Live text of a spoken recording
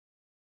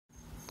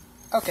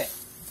Okay,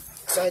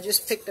 so I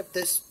just picked up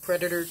this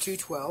Predator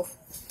 212,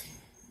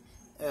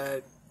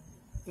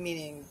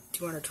 meaning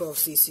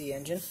 212cc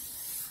engine.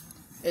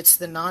 It's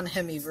the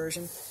non-Hemi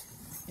version,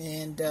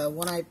 and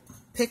when I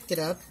picked it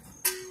up,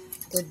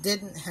 it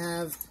didn't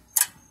have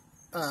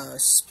a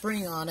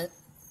spring on it,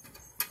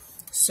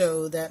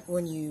 so that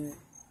when you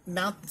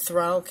mount the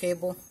throttle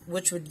cable,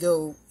 which would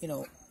go,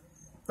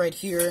 right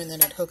here, and then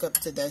it'd hook up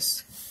to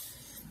this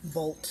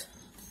bolt,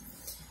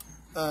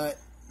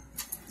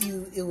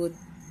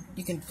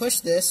 you can push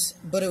this,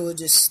 but it would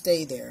just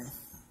stay there,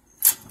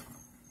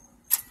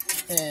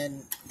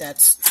 and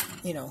that's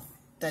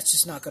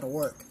just not going to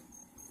work.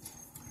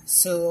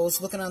 So I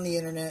was looking on the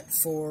internet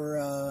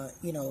for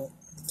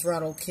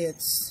throttle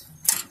kits,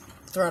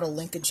 throttle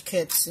linkage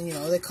kits, and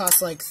they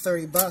cost like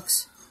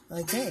 $30.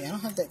 Like, hey, I don't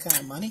have that kind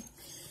of money.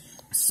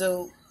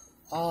 So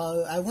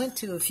I went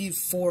to a few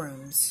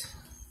forums,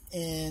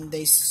 and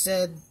they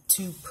said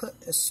to put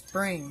a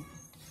spring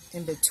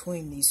in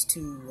between these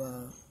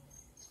two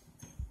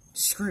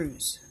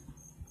screws.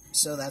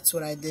 So that's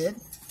what I did.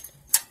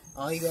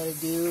 All you gotta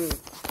do. Dad's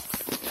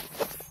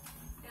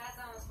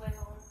on his way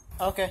home.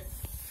 Okay.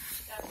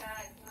 That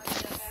bag. You want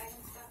that bag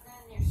and stuff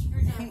in? Your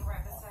screwdriver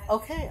right beside you.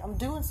 Okay, I'm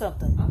doing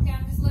something. Okay,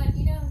 I'm just letting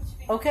you know. You should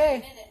be Okay.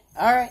 in a minute.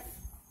 Alright.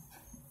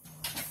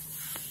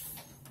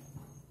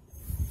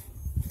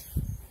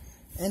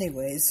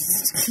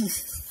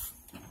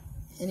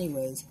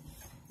 Anyways,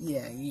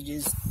 yeah, you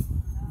just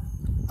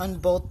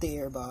unbolt the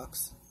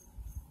airbox.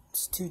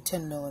 It's two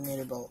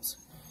 10mm bolts.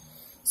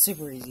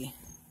 Super easy.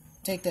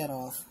 Take that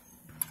off.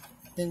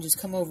 Then just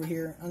come over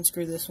here,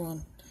 unscrew this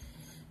one,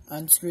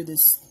 unscrew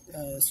this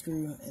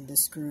screw and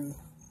this screw.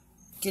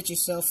 Get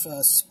yourself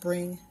a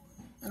spring.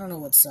 I don't know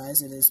what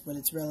size it is, but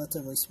it's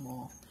relatively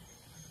small.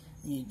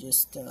 You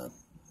just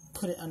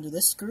put it under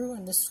this screw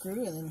and this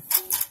screw, and then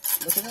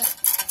look at that.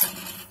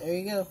 There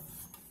you go.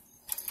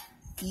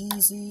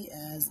 Easy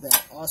as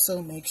that.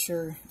 Also, make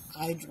sure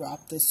I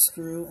dropped this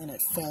screw and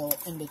it fell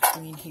in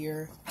between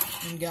here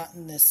and got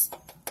in this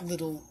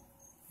little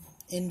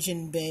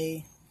engine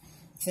bay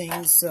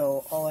thing.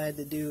 So all I had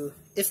to do,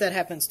 if that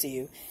happens to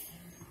you,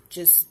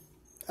 just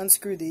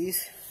unscrew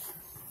these.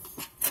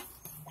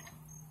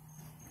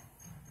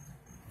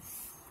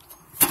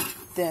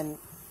 Then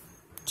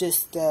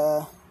just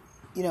get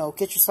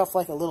yourself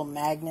like a little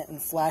magnet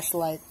and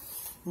flashlight.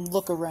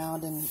 Look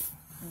around, and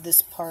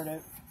this part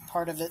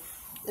of it,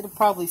 it'll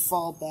probably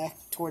fall back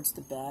towards the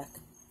back.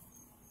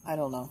 I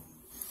don't know.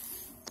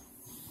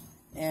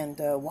 And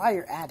while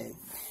you're at it,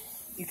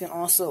 you can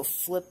also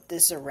flip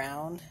this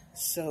around.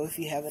 So if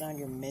you have it on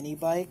your mini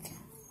bike,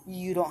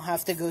 you don't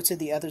have to go to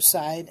the other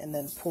side and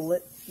then pull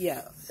it.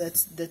 Yeah,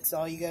 that's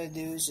all you gotta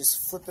do is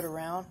just flip it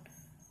around.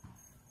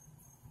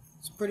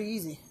 It's pretty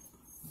easy.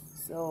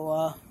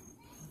 So,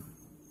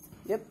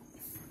 yep,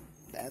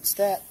 that's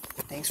that.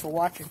 Thanks for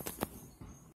watching.